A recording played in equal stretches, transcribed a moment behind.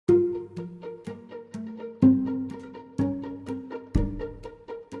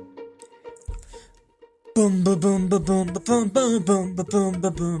Boom ba boom ba boom ba boom boom boom ba boom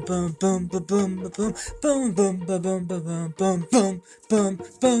ba boom boom boom ba boom ba boom boom boom ba boom ba boom boom boom boom boom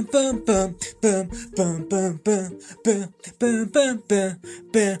boom boom boom boom boom boom boom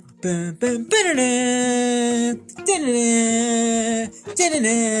boom boom boom boom boom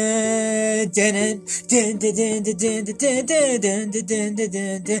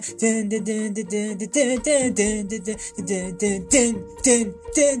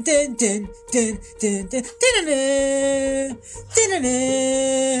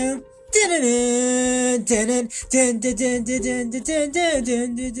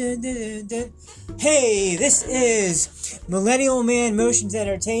Hey, this is Millennial Man Motions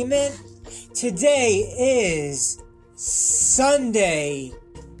Entertainment. Today is Sunday,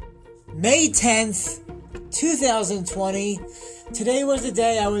 May 10th, 2020. Today was the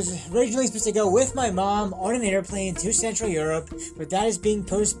day I was originally supposed to go with my mom on an airplane to Central Europe, but that is being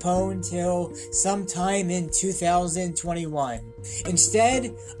postponed till sometime in 2021.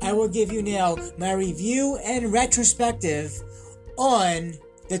 Instead, I will give you now my review and retrospective on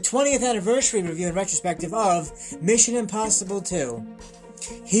the 20th anniversary review and retrospective of Mission Impossible 2.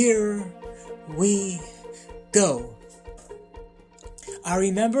 Here we go. I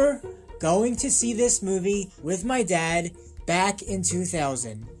remember going to see this movie with my dad back in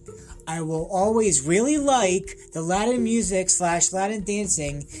 2000. I will always really like the Latin music / Latin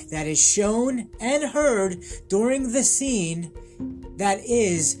dancing that is shown and heard during the scene that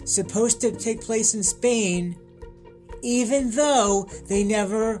is supposed to take place in Spain, even though they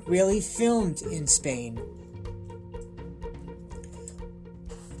never really filmed in Spain.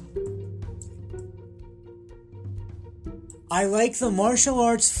 I like the martial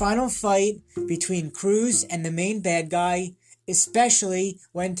arts final fight between Cruise and the main bad guy, especially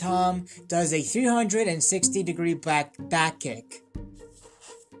when Tom does a 360-degree back kick.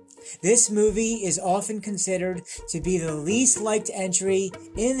 This movie is often considered to be the least liked entry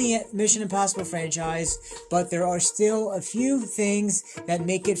in the Mission Impossible franchise, but there are still a few things that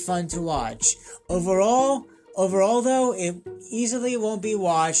make it fun to watch. Overall though, it easily won't be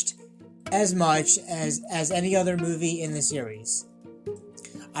watched as much as any other movie in the series.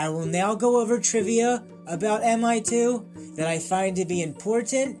 I will now go over trivia about MI2 that I find to be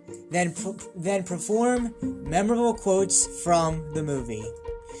important, then perform memorable quotes from the movie.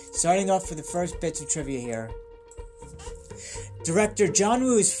 Starting off with the first bits of trivia here. Director John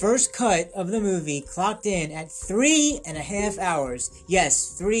Woo's first cut of the movie clocked in at 3.5 hours.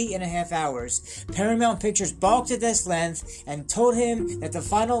 Yes, 3.5 hours. Paramount Pictures balked at this length and told him that the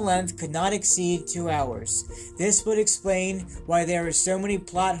final length could not exceed 2 hours. This would explain why there are so many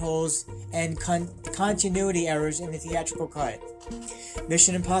plot holes and continuity errors in the theatrical cut.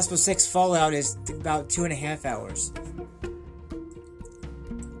 Mission Impossible 6 Fallout is about 2.5 hours.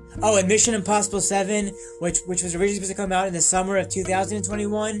 Oh, and Mission Impossible 7, which was originally supposed to come out in the summer of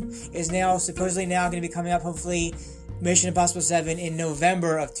 2021, is now supposedly going to be coming up, hopefully, Mission Impossible 7 in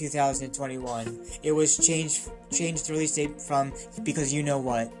November of 2021. It was changed the release date from because you know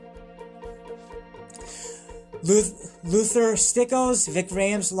what. Luther Stickles, Vic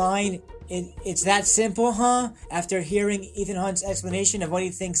Ram's line, it's that simple, huh? After hearing Ethan Hunt's explanation of what he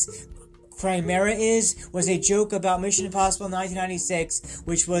thinks Chimera was a joke about Mission Impossible 1996,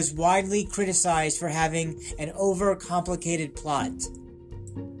 which was widely criticized for having an overcomplicated plot.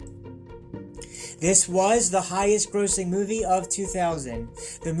 This was the highest grossing movie of 2000.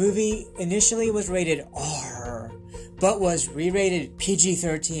 The movie initially was rated R, but was re-rated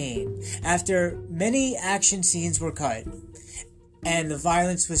PG-13 after many action scenes were cut, and the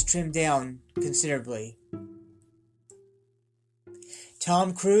violence was trimmed down considerably.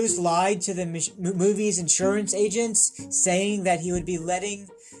 Tom Cruise lied to the movie's insurance agents, saying that he would be letting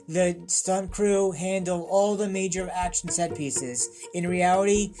the stunt crew handle all the major action set pieces. In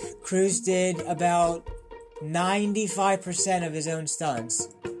reality, Cruise did about 95% of his own stunts.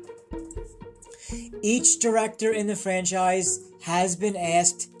 Each director in the franchise has been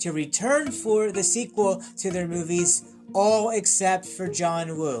asked to return for the sequel to their movies, all except for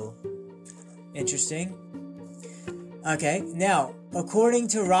John Woo. Interesting. Okay, now, according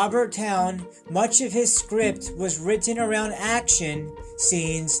to Robert Towne, much of his script was written around action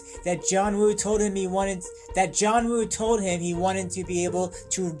scenes that John Woo told him he wanted to be able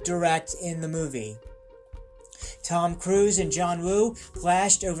to direct in the movie. Tom Cruise and John Woo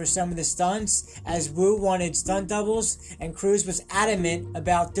clashed over some of the stunts, as Woo wanted stunt doubles and Cruise was adamant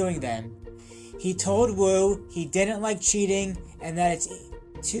about doing them. He told Woo he didn't like cheating and that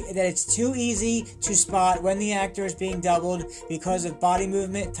it's too easy to spot when the actor is being doubled because of body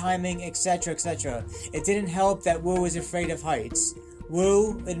movement, timing, etc., etc. It didn't help that Woo was afraid of heights.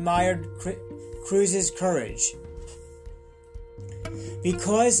 Woo admired Cruise's courage.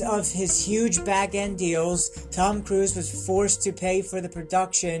 Because of his huge back-end deals, Tom Cruise was forced to pay for the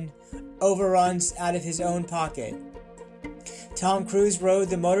production overruns out of his own pocket. Tom Cruise rode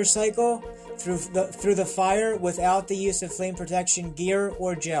the motorcycle through the fire without the use of flame protection gear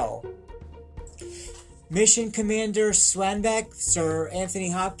or gel. Mission Commander Swanbeck, Sir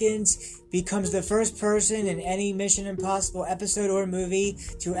Anthony Hopkins, becomes the first person in any Mission Impossible episode or movie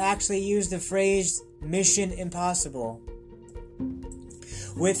to actually use the phrase Mission Impossible.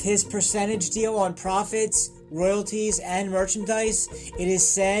 With his percentage deal on profits, royalties, and merchandise, it is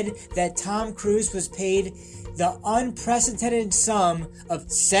said that Tom Cruise was paid the unprecedented sum of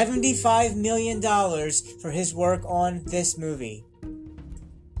 $75 million for his work on this movie.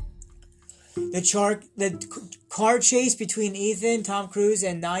 The car chase between Ethan, Tom Cruise,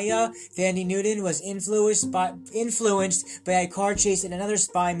 and Naya, Thandie Newton, was influenced by a car chase in another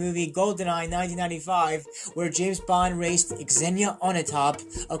spy movie, GoldenEye, 1995, where James Bond raced Xenia Onatopp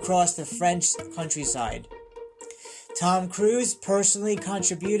across the French countryside. Tom Cruise personally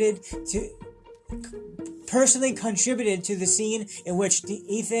contributed to the scene in which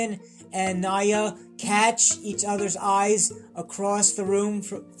Ethan and Naya catch each other's eyes across the room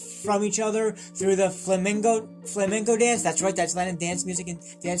from each other through the flamenco dance. That's right, that's Latin dance music and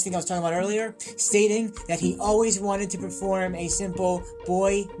dance thing I was talking about earlier, stating that he always wanted to perform a simple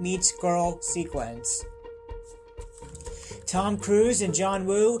boy meets girl sequence. Tom Cruise and John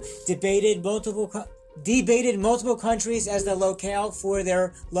Woo debated multiple countries as the locale for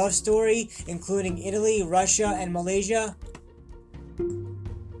their love story, including Italy, Russia, and Malaysia,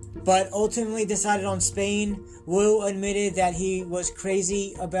 but ultimately decided on Spain. Wu admitted that he was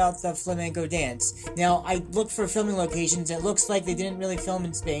crazy about the flamenco dance. Now, I looked for filming locations. It looks like they didn't really film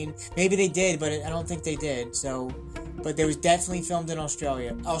in Spain. Maybe they did, but I don't think they did. But they was definitely filmed in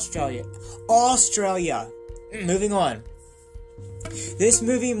Australia. Moving on. This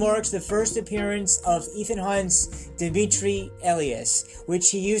movie marks the first appearance of Ethan Hunt's Dimitri alias, which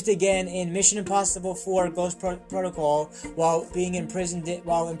he used again in Mission Impossible 4 Ghost Protocol while imprisoned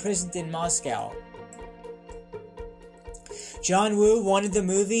in Moscow. John Woo wanted the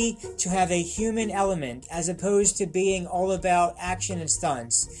movie to have a human element as opposed to being all about action and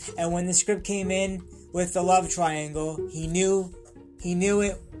stunts, and when the script came in with the love triangle, he knew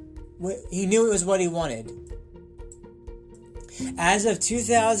it was what he wanted. As of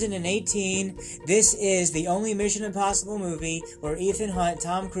 2018, this is the only Mission Impossible movie where Ethan Hunt,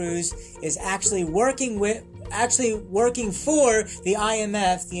 Tom Cruise, is actually working for the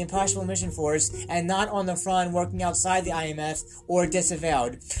IMF, the Impossible Mission Force, and not on the front working outside the IMF or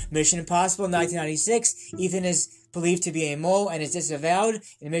disavowed. Mission Impossible 1996, Ethan is believed to be a mole and is disavowed.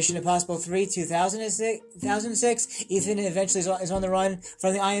 In Mission Impossible 3 2006, Ethan eventually is on the run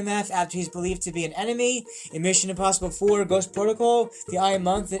from the IMF after he's believed to be an enemy. In Mission Impossible 4 Ghost Protocol, the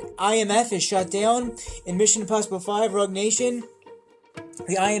IMF is shut down. In Mission Impossible 5 Rogue Nation,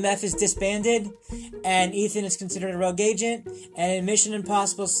 the IMF is disbanded, and Ethan is considered a rogue agent. And in Mission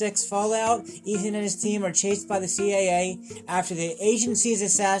Impossible 6 Fallout, Ethan and his team are chased by the CIA after the agency's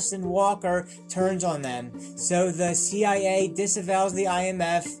assassin Walker turns on them. So the CIA disavows the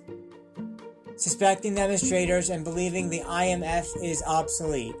IMF, suspecting them as traitors and believing the IMF is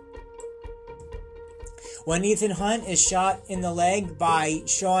obsolete. When Ethan Hunt is shot in the leg by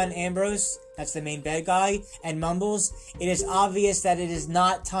Sean Ambrose, that's the main bad guy, and mumbles, it is obvious that it is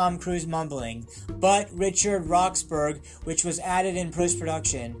not Tom Cruise mumbling, but Richard Roxburgh, which was added in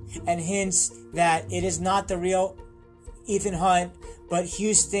post-production, and hints that it is not the real Ethan Hunt, but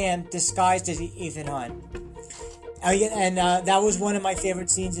Hugh Stamp disguised as Ethan Hunt. And that was one of my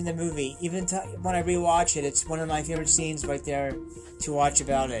favorite scenes in the movie. Even when I rewatch it, it's one of my favorite scenes right there to watch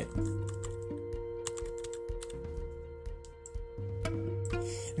about it.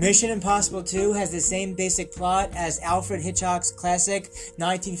 Mission Impossible 2 has the same basic plot as Alfred Hitchcock's classic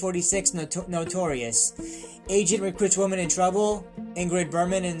 1946 Notorious. Agent recruits woman in trouble, Ingrid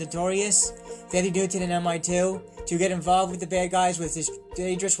Bergman in Notorious, Thandie Newton in MI2, to get involved with the bad guys with his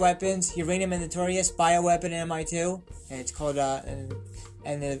dangerous weapons, uranium in Notorious, bioweapon in MI2, and it's called, and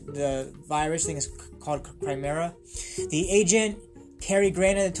the virus thing is called Chimera. The agent, Cary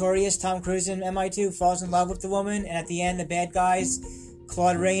Grant in Notorious, Tom Cruise in MI2, falls in love with the woman, and at the end, the bad guys,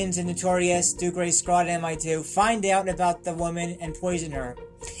 Claude Rains in Notorious, Duke Ray Scott in MI2, find out about the woman and poison her.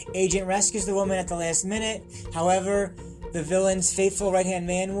 Agent rescues the woman at the last minute. However, the villain's faithful right-hand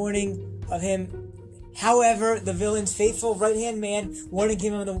man warning him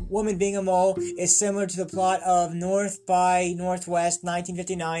of the woman being a mole is similar to the plot of North by Northwest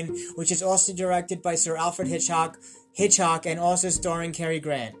 1959, which is also directed by Sir Alfred Hitchcock and also starring Cary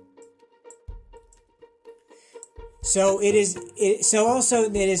Grant. So it is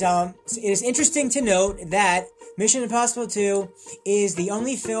interesting to note that Mission Impossible 2 is the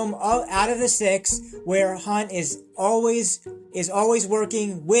only film out of the 6 where Hunt is always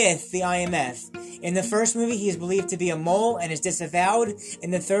working with the IMF. In the first movie, he is believed to be a mole and is disavowed. In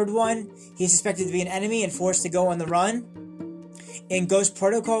the third one, he is suspected to be an enemy and forced to go on the run. In Ghost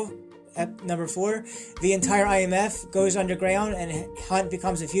Protocol, number 4, the entire IMF goes underground and Hunt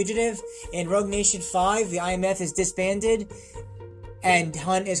becomes a fugitive. In Rogue Nation 5, the IMF is disbanded and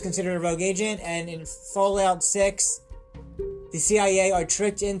Hunt is considered a rogue agent. And in Fallout 6, the CIA are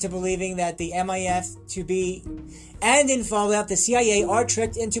tricked into believing that the MIF to be... And in Fallout, the CIA are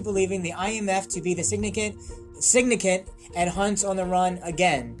tricked into believing the IMF to be the significant and Hunt's on the run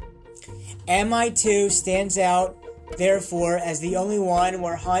again. MI2 stands out, therefore, as the only one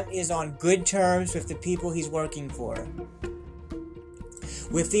where Hunt is on good terms with the people he's working for.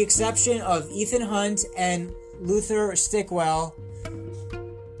 With the exception of Ethan Hunt and Luther Stickwell,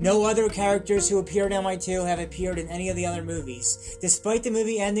 no other characters who appear in MI2 have appeared in any of the other movies. Despite the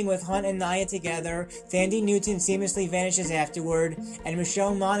movie ending with Hunt and Nia together, Thandie Newton seamlessly vanishes afterward, and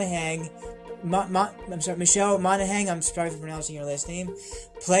Michelle Monaghan, I'm sorry for pronouncing your last name,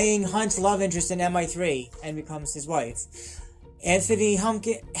 playing Hunt's love interest in MI3 and becomes his wife. Anthony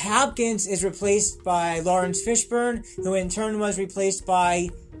Hopkins is replaced by Lawrence Fishburne, who in turn was replaced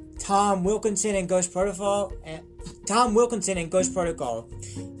by Tom Wilkinson in Ghost Protocol. And Tom Wilkinson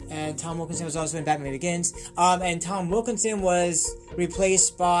was also in Batman Begins. And Tom Wilkinson was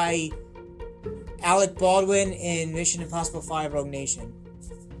replaced by Alec Baldwin in Mission Impossible 5 Rogue Nation.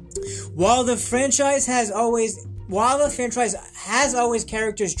 While the franchise has always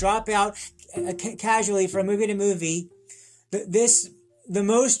characters drop out casually from movie to movie, the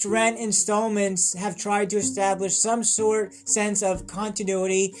most Rent installments have tried to establish some sense of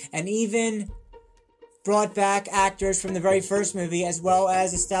continuity and even brought back actors from the very first movie as well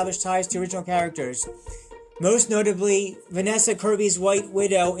as established ties to original characters. Most notably, Vanessa Kirby's White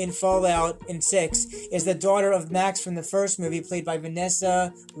Widow in Fallout in 6 is the daughter of Max from the first movie, played by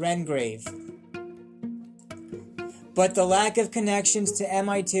Vanessa Redgrave. But the lack of connections in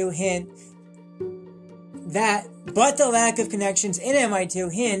MI2 hint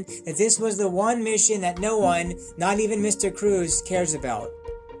that this was the one mission that no one, not even Mr. Cruz, cares about.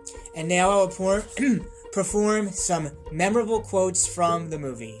 And now I will perform some memorable quotes from the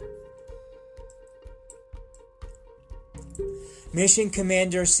movie. Mission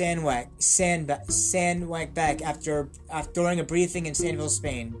Commander Sandwag back during a briefing in Sanville,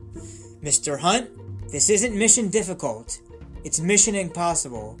 Spain. Mr. Hunt, this isn't mission difficult. It's mission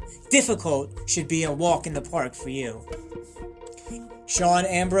impossible. Difficult should be a walk in the park for you. Sean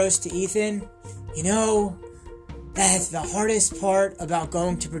Ambrose to Ethan, you know, that's the hardest part about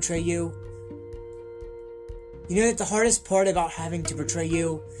going to portray you. You know that the hardest part about having to portray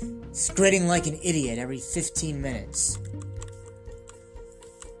you is gritting like an idiot every 15 minutes.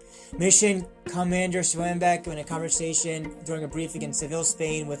 Mission Commander Swanbeck in a conversation during a briefing in Seville,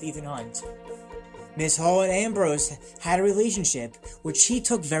 Spain with Ethan Hunt. Miss Hall and Ambrose had a relationship, which he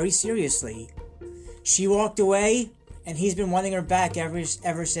took very seriously. She walked away, and he's been wanting her back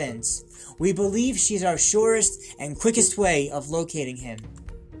ever since. We believe she's our surest and quickest way of locating him.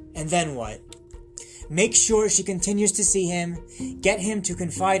 And then what? Make sure she continues to see him, get him to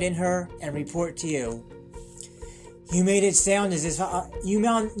confide in her, and report to you. You made it sound as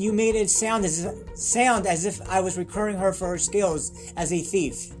if I was recurring her for her skills as a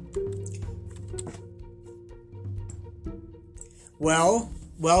thief. Well,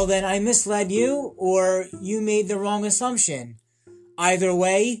 then I misled you, or you made the wrong assumption. Either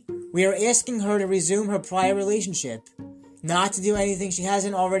way, we are asking her to resume her prior relationship. Not to do anything she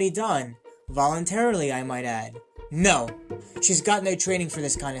hasn't already done. Voluntarily, I might add. No, she's got no training for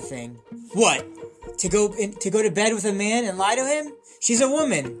this kind of thing. What? To go to bed with a man and lie to him? She's a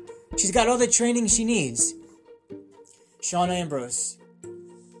woman. She's got all the training she needs. Sean Ambrose.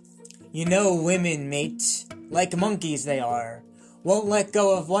 You know women, mate. Like monkeys they are. Won't let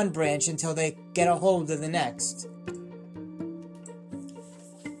go of one branch until they get a hold of the next.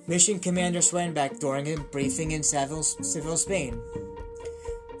 Mission Commander Swanbeck during a briefing in Seville, Spain.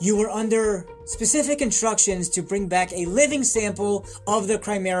 You were under specific instructions to bring back a living sample of the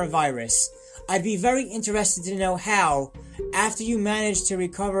Chimera virus. I'd be very interested to know how, after you managed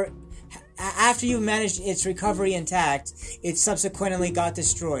its recovery intact, it subsequently got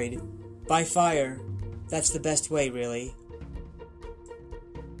destroyed. By fire. That's the best way, really.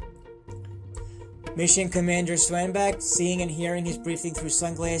 Mission Commander Swanbeck, seeing and hearing his briefing through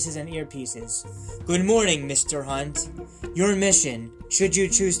sunglasses and earpieces. Good morning, Mr. Hunt. Your mission, should you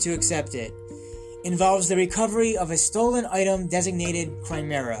choose to accept it, involves the recovery of a stolen item designated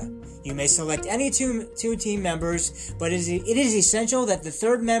Chimera. You may select any two team members, but it is essential that the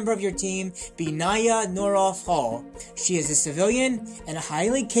third member of your team be Naya Noroff Hall. She is a civilian and a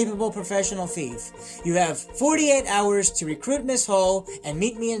highly capable professional thief. You have 48 hours to recruit Miss Hall and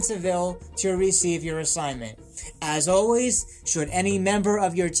meet me in Seville to receive your assignment. As always, should any member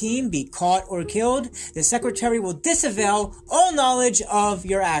of your team be caught or killed, the Secretary will disavow all knowledge of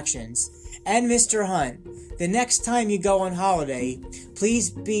your actions. And Mr. Hunt, the next time you go on holiday,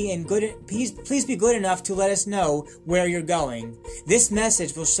 please be good enough to let us know where you're going. This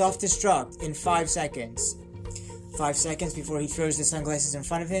message will self-destruct in 5 seconds. 5 seconds before he throws the sunglasses in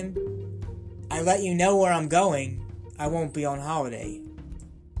front of him. I let you know where I'm going. I won't be on holiday.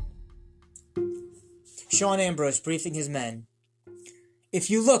 Sean Ambrose briefing his men. If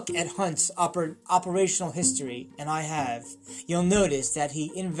you look at Hunt's operational history, and I have, you'll notice that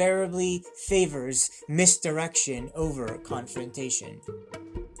he invariably favors misdirection over confrontation.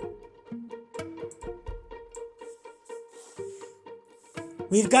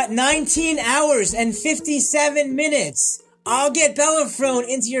 We've got 19 hours and 57 minutes. I'll get Bellafrone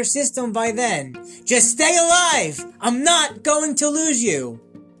into your system by then. Just stay alive. I'm not going to lose you.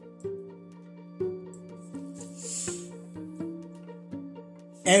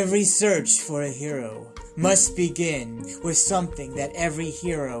 Every search for a hero must begin with something that every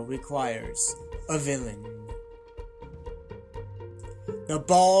hero requires: a villain. The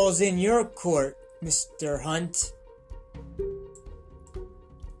ball's in your court, Mr. Hunt.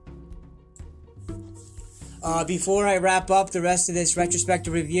 Before I wrap up the rest of this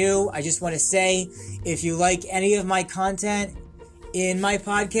retrospective review, I just want to say, if you like any of my content in my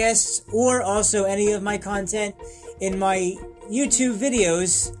podcasts, or also any of my content in my YouTube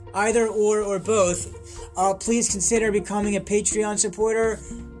videos, either or both, please consider becoming a Patreon supporter.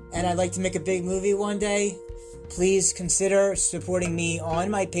 And I'd like to make a big movie one day. Please consider supporting me on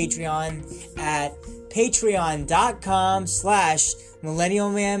my Patreon at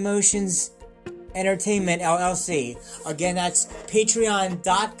patreon.com/MillennialManMotions Entertainment LLC. Again, that's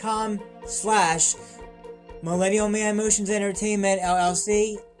patreon.com/MillennialManMotions Entertainment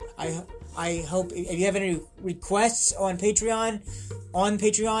LLC. I hope if you have any requests on Patreon,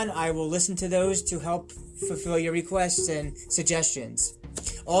 I will listen to those to help fulfill your requests and suggestions.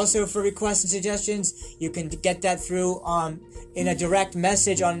 Also, for requests and suggestions, you can get that through in a direct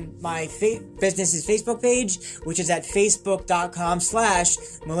message on my business's Facebook page, which is at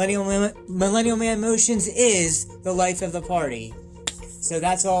facebook.com/MillennialManMotions is the life of the party. So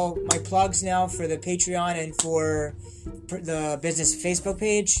that's all my plugs now for the Patreon and for the business Facebook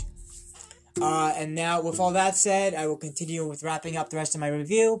page. And now, with all that said, I will continue with wrapping up the rest of my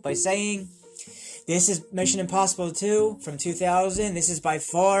review by saying, this is Mission Impossible 2 from 2000. This is by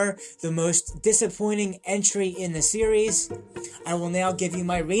far the most disappointing entry in the series. I will now give you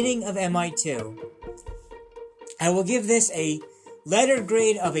my rating of MI2. I will give this a letter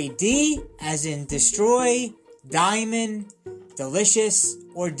grade of a D, as in destroy, diamond, delicious,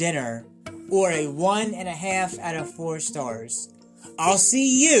 or dinner, or a 1.5 out of 4 stars. I'll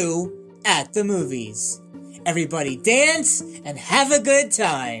see you at the movies. Everybody dance and have a good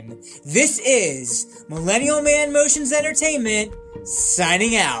time. This is Millennial Man Motions Entertainment,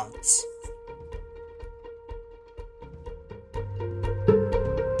 signing out.